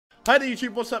Hi there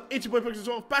YouTube, what's up? It's your boy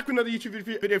Pokemon back with another YouTube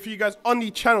video for you guys on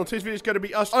the channel. Today's video is going to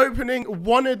be us opening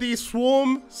one of these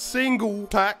Swarm single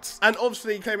packs and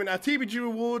obviously claiming our TBG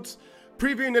rewards,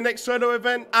 previewing the next solo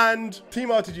event and Team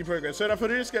RTG progress. So without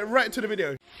further ado, let's get right into the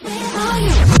video.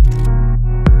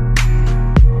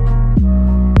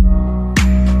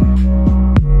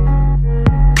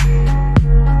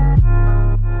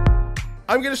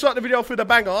 I'm going to start the video off with a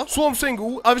banger. Swarm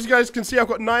single. Obviously, you guys can see I've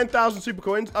got 9,000 super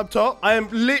coins up top. I am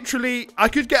literally, I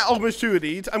could get almost 2 of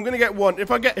these. I'm going to get one.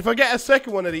 If I get a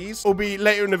second one of these, it'll be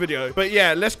later in the video. But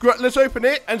yeah, let's open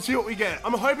it and see what we get.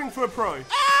 I'm hoping for a pro.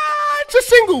 It's a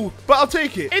single, but I'll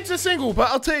take it. It's a single,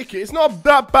 but I'll take it. It's not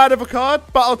that bad of a card,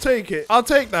 but I'll take it. I'll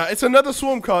take that. It's another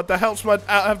Swarm card that helps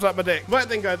out my deck. Right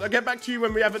then, guys, I'll get back to you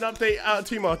when we have an update out of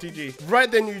Team RTG.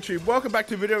 Right then, YouTube, welcome back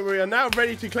to the video. We are now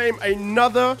ready to claim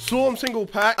another Swarm single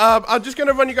pack. I'm just going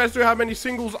to run you guys through how many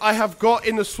singles I have got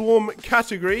in the Swarm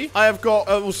category. I have got,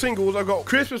 well, singles. I've got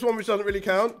Christmas one, which doesn't really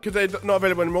count because they're not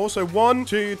available anymore. So 1,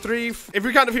 2, 3, if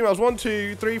we count the females, 1,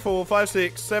 2, 3, 4, 5,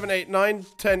 6, 7, 8, 9,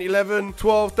 10, 11,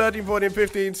 12, 13, 14,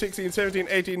 15, 16, 17,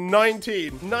 18,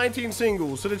 19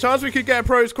 singles. So the chance we could get a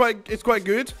pro is quite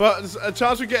good, but a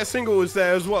chance we get a single is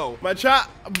there as well. My chat,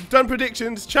 I've done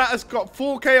predictions. Chat has got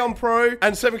 4K on pro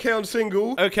and 7K on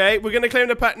single. Okay, we're gonna claim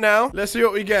the pack now. Let's see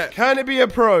what we get. Can it be a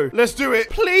pro? Let's do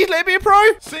it. Please let it be a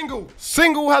pro.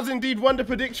 Single has indeed won the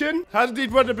prediction.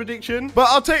 But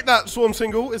I'll take that Swarm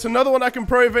single. It's another one I can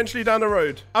pro eventually down the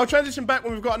road. I'll transition back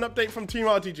when we've got an update from Team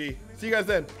RTG. See you guys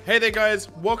then. Hey there, guys.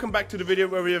 Welcome back to the video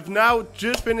where we have now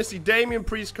just finished the Damien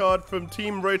Priest card from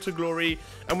Team Road to Glory,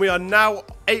 and we are now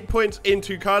 8 points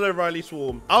into Kyle O'Reilly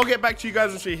Swarm. I'll get back to you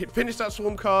guys once we finish that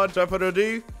Swarm card. So without further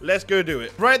ado, let's go do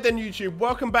it. Right then, YouTube,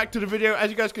 welcome back to the video. As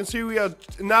you guys can see, we are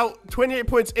now 28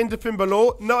 points into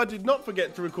Finbalore. No, I did not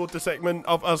forget to record the segment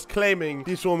of us claiming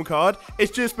the Swarm card.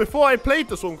 It's just before I played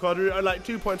the Swarm card, we were like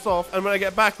 2 points off, and when I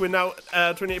get back, we're now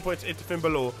 28 points into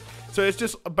Finbalore. So it's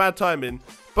just a bad timing.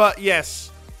 But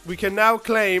yes, we can now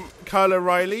claim Kyle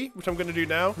O'Reilly, which I'm going to do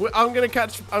now. I'm going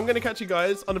to catch you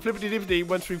guys on the flippity dippity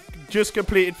once we've just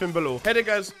completed Finbalore. Hey there,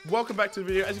 guys. Welcome back to the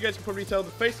video. As you guys can probably tell,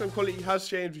 the FaceTime quality has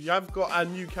changed. We have got our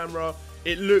new camera.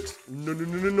 It looks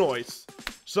nice.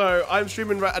 So I'm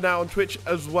streaming right now on Twitch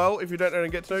as well. If you don't know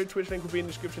and get to know, Twitch link will be in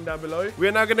the description down below. We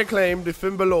are now going to claim the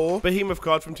Finbalore Behemoth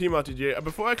card from Team RTG. And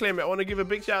before I claim it, I want to give a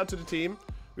big shout out to the team.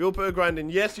 We all put a grind in.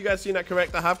 Yes, you guys seen that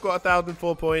correct. I have got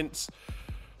 1,004 points.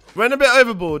 Went a bit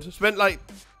overboard. Spent like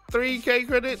 3K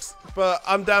credits, but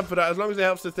I'm down for that. As long as it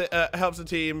helps the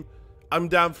team, I'm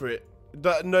down for it.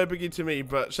 No biggie to me.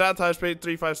 But shout out to Highspeed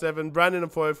 357, Brandon on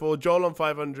 404, Joel on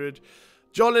 500.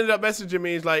 Joel ended up messaging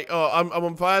me. He's like, "Oh, I'm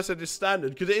on fire." I said it's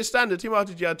standard because it is standard. Team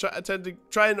RTG. I tend to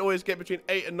try and always get between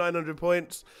 800 and 900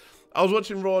 points. I was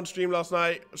watching Raw on stream last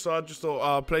night, so I just thought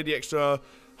I'll play the extra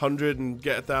 100 and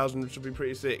get 1,000, which would be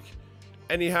pretty sick.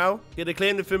 Anyhow, get to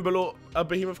claim the Finbalore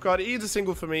Behemoth card. It is a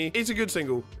single for me. It's a good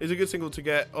single. It's a good single to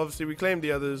get. Obviously, we claimed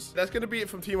the others. That's going to be it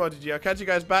from Team RTG. I'll catch you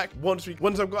guys back once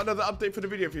I've got another update for the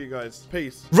video for you guys.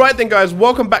 Peace. Right then, guys,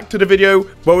 welcome back to the video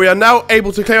where we are now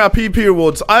able to claim our PvP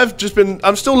rewards.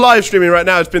 I'm still live streaming right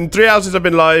now. It's been 3 hours since I've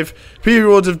been live. PvP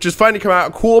rewards have just finally come out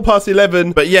at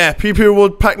 11:15. But yeah, PvP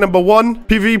reward pack number 1,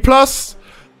 PvP plus.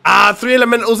 3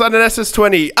 elementals and an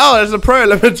SS20. Oh, there's a pro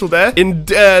elemental there in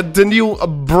Daniel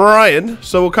Bryan.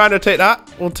 So we'll kind of take that.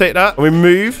 We'll take that. And we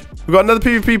move. We've got another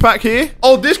PvP pack here.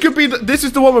 Oh, this could be, this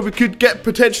is the one where we could get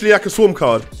potentially like a Swarm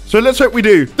card. So let's hope we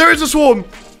do. There is a Swarm.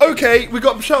 Okay, we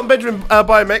got Shelton Benjamin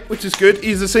Biomech, which is good.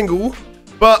 He's a single.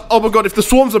 But, oh my God, if the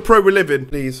Swarm's a pro, we're living.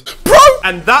 Please. Pro!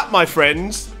 And that, my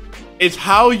friends, is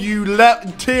how you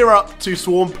tier up to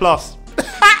Swarm Plus.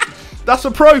 That's a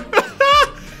pro.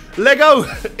 Lego,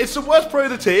 it's the worst pro of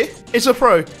the tier. It's a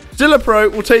pro. Still a pro.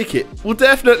 We'll take it. We'll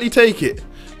definitely take it.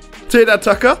 Take that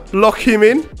Tucker. Lock him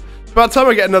in. About time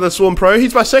I get another Swarm pro.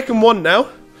 He's my second one now.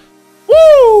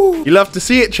 Woo! You love to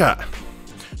see it, chat.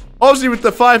 Obviously with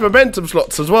the 5 momentum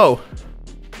slots as well.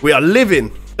 We are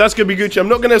living. That's going to be Gucci. I'm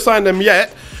not going to assign them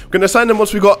yet. I'm going to assign them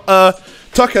once we got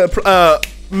Tucker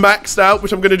maxed out,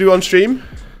 which I'm going to do on stream.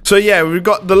 So yeah, we've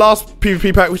got the last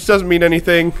PvP pack, which doesn't mean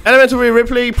anything. Elemental Rhea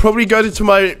Ripley probably goes into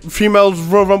my females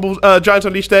Royal Rumble Giants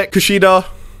Unleashed deck. Kushida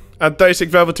and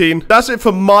 36 Velveteen. That's it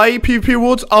for my PvP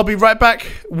awards. I'll be right back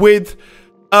with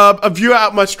a view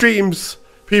out my streams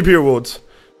PvP awards.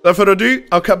 Without further ado,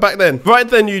 I'll cut back then. Right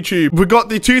then, YouTube. We got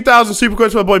the 2,000 super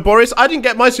coins from my boy Boris. I didn't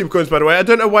get my super coins, by the way. I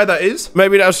don't know why that is.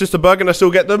 Maybe that was just a bug and I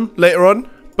still get them later on.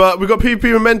 But we got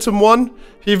PvP Momentum 1,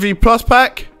 PvP Plus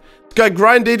pack. This guy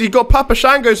grinded. He got Papa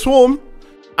Shango Swarm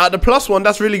at the +1.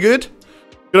 That's really good.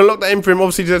 Gonna lock that in for him.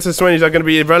 Obviously, the SS20s are gonna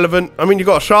be irrelevant. I mean, you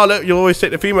got a Charlotte. You'll always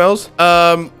take the females.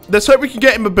 Let's hope we can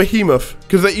get him a behemoth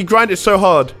because you grind it so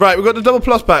hard. Right, we've got the double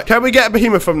plus pack. Can we get a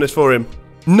behemoth from this for him?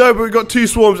 No, but we've got 2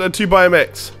 swarms and 2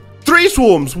 BioMX. 3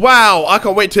 swarms. Wow, I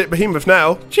can't wait to hit behemoth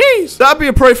now. Jeez, that'd be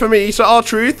a pro for me. So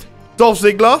R-Truth, Dolph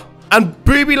Ziggler, and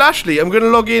Booby Lashley. I'm gonna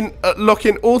lock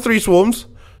in all 3 swarms.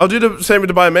 I'll do the same with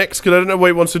the BioMX because I don't know what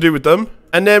he wants to do with them.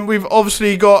 And then we've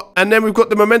obviously got,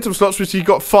 the momentum slots, which he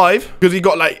got 5 because he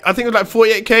got like, I think it was like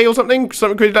 48k or something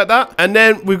crazy like that. And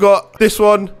then we've got this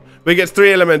one where he gets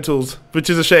 3 elementals, which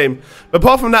is a shame. But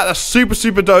apart from that, that's super,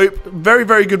 super dope. Very,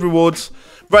 very good rewards.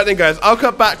 Right then, guys, I'll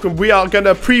cut back when we are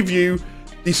gonna preview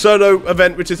the solo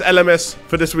event, which is LMS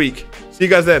for this week. See you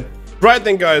guys then. Right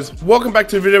then, guys, welcome back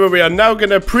to the video where we are now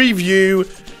gonna preview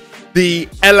the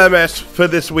LMS for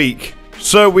this week.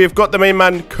 So we've got the main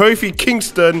man, Kofi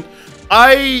Kingston.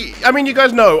 I mean, you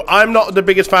guys know I'm not the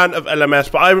biggest fan of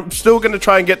LMS, but I'm still going to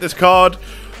try and get this card.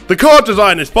 The card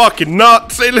design is fucking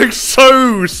nuts. It looks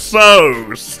so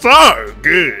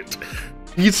good.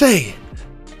 You'd say,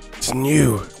 it's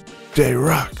new. Day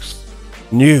rocks.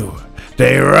 New.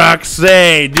 Day rocks.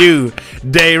 Hey, new.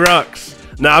 Day rocks.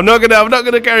 No, I'm not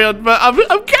gonna carry on, but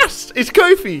I'm gassed. It's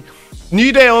Kofi.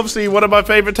 New Day, obviously, one of my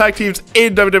favorite tag teams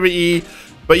in WWE.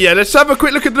 But yeah, let's have a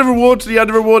quick look at the rewards, the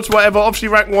other rewards, whatever. Obviously,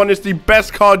 rank 1 is the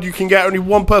best card you can get. Only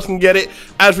one person can get it,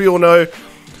 as we all know.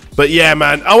 But yeah,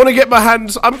 man, I want to get my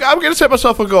hands. I'm going to set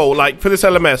myself a goal, like, for this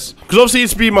LMS. Because obviously,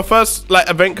 it's be my first, like,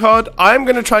 event card. I'm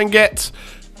going to try and get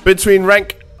between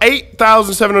rank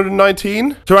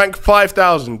 8,719 to rank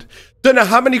 5,000. Don't know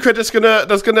how many credits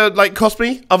that's gonna like cost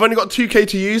me. I've only got 2k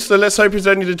to use, so let's hope it's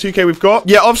only the 2k we've got.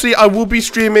 Yeah, obviously I will be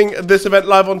streaming this event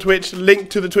live on Twitch.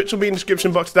 Link to the Twitch will be in the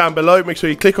description box down below. Make sure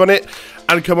you click on it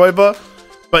and come over.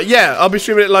 But yeah, I'll be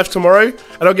streaming it live tomorrow,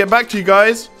 and I'll get back to you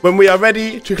guys when we are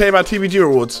ready to claim our TVG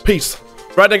rewards. Peace.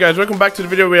 Right then, guys, welcome back to the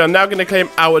video. We are now going to claim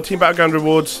our Team Battleground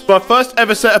rewards. My first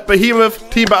ever set of Behemoth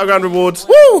Team Battleground rewards.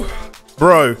 Woo!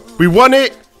 Bro, we won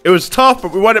it. It was tough,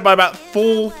 but we won it by about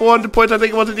 400 points, I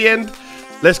think it was at the end.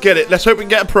 Let's get it. Let's hope we can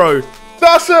get a pro.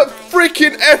 That's a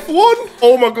freaking F1.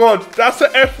 Oh my God, that's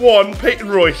an F1 Peyton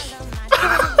Royce.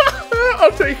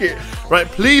 I'll take it. Right,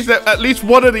 please let at least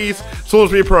one of these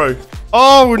swords be a pro.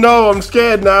 Oh no, I'm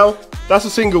scared now. That's a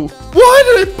single. Why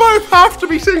do they both have to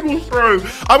be singles, bro?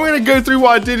 I'm going to go through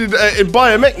what I did in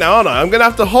BioMX now, aren't I? I'm going to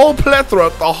have the whole plethora,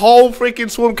 the whole freaking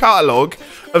Swarm catalog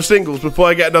of singles before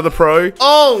I get another pro.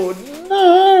 Oh,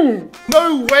 no.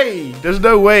 No way. There's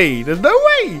no way. There's no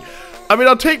way. I mean,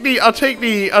 I'll take the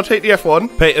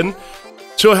F1, Peyton.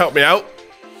 She'll help me out.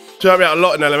 She'll help me out a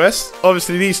lot in LMS.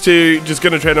 Obviously, these two, just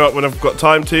going to train them up when I've got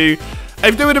time to.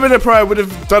 If there would have been a pro, I would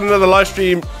have done another live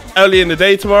stream early in the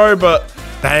day tomorrow, but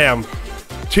damn.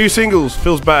 2 singles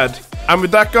feels bad. And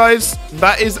with that, guys,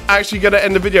 that is actually going to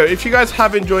end the video. If you guys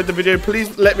have enjoyed the video,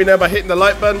 please let me know by hitting the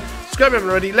like button. Subscribe if you haven't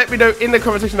already. Let me know in the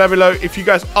comment section down below if you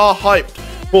guys are hyped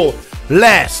for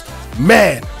Last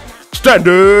Man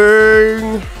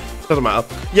Standing. Doesn't matter.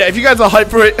 Yeah, if you guys are hyped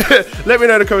for it, let me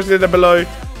know in the comment section down below.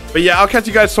 But yeah, I'll catch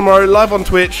you guys tomorrow live on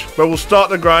Twitch, where we'll start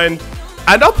the grind.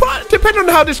 And I'll probably, depending on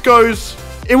how this goes,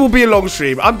 it will be a long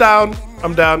stream. I'm down.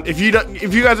 I'm down. If you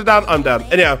guys are down, I'm down.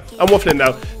 Anyhow, I'm waffling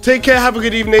now. Take care. Have a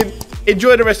good evening.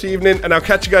 Enjoy the rest of the evening, and I'll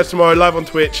catch you guys tomorrow live on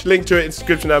Twitch. Link to it in the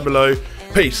description down below.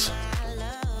 Peace.